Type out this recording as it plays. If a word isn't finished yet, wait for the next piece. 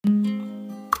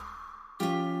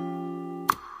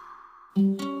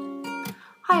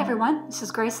Hi everyone, this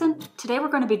is Grayson. Today we're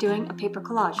going to be doing a paper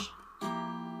collage.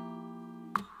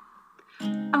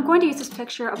 I'm going to use this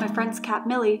picture of my friend's cat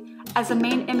Millie as the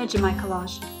main image in my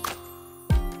collage.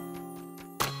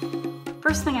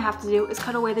 First thing I have to do is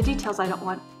cut away the details I don't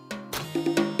want.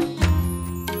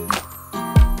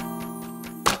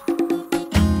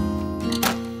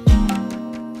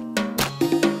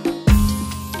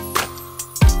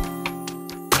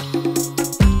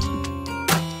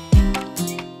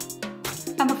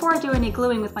 And before I do any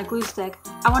gluing with my glue stick,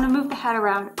 I want to move the head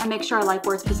around and make sure I like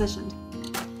where it's positioned.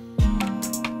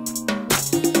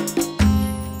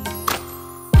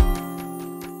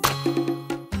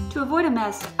 To avoid a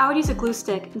mess, I would use a glue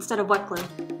stick instead of wet glue.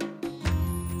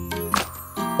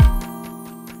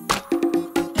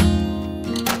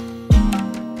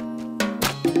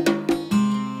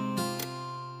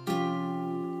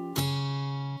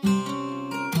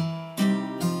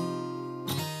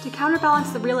 To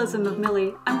counterbalance the realism of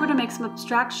Millie, I'm going to make some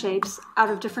abstract shapes out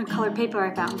of different colored paper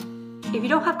I found. If you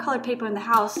don't have colored paper in the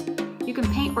house, you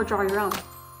can paint or draw your own.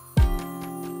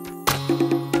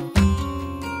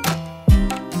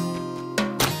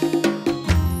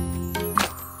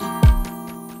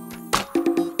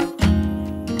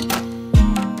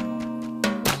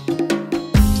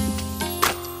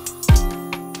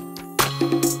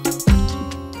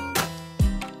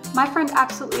 My friend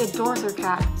absolutely adores her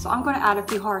cat, so I'm going to add a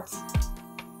few hearts.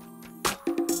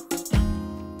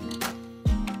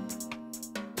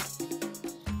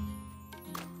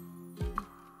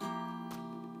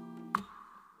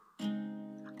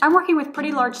 I'm working with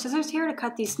pretty large scissors here to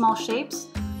cut these small shapes,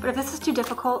 but if this is too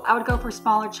difficult, I would go for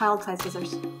smaller child-sized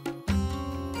scissors.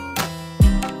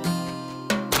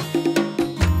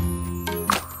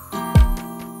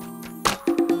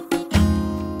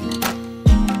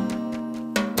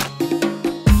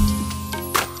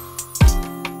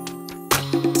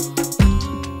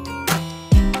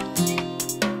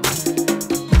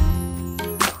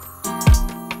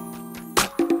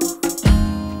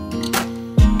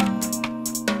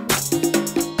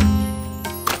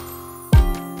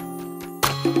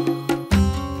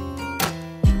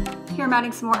 Here I'm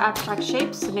adding some more abstract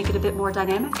shapes to make it a bit more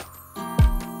dynamic.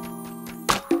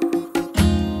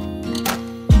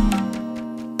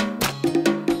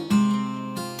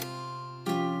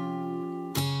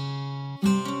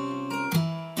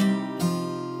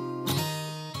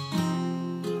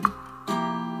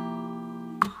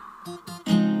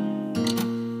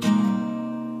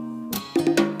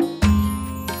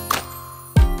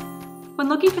 When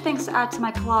looking for things to add to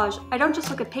my collage, I don't just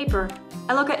look at paper,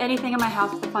 I look at anything in my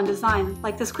house with a fun design,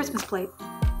 like this Christmas plate.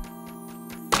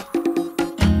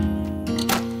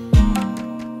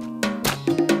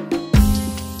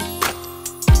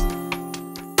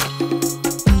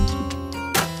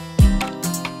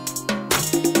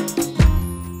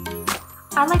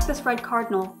 I like this red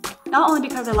cardinal, not only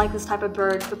because I like this type of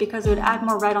bird, but because it would add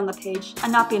more red on the page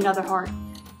and not be another heart.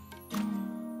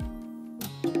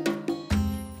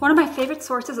 One of my favorite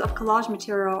sources of collage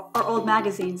material are old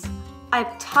magazines. I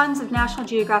have tons of National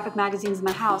Geographic magazines in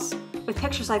my house with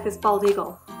pictures like this bald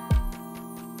eagle.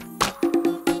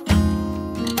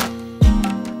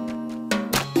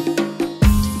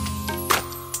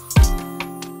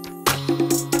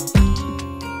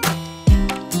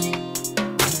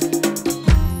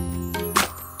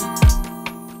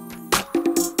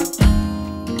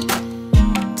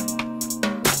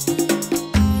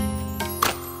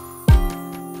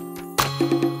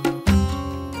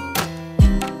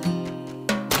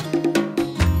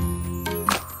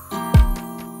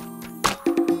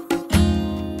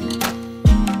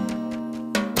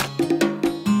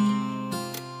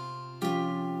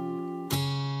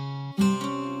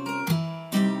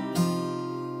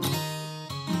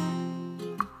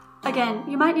 Again,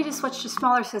 you might need to switch to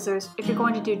smaller scissors if you're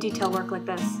going to do detail work like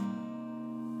this.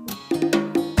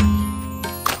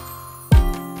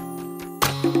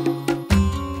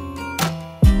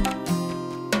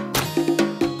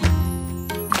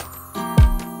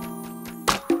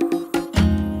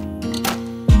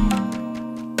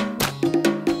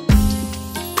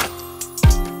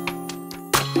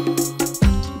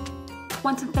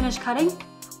 Once I'm finished cutting,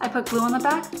 I put glue on the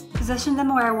back, position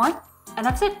them where I want, and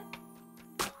that's it.